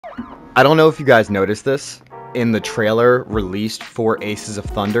I don't know if you guys noticed this. In the trailer released for Aces of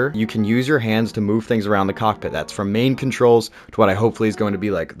Thunder, you can use your hands to move things around the cockpit. That's from main controls to what I hopefully is going to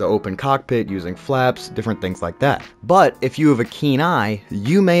be like the open cockpit, using flaps, different things like that. But if you have a keen eye,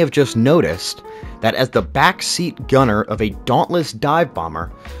 you may have just noticed that as the backseat gunner of a Dauntless dive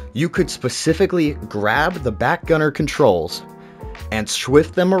bomber, you could specifically grab the back gunner controls and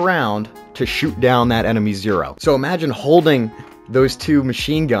swift them around to shoot down that enemy Zero. So imagine holding those two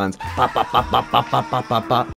machine guns, pop, pop, pop, pop, pop, pop, pop, pop, pop,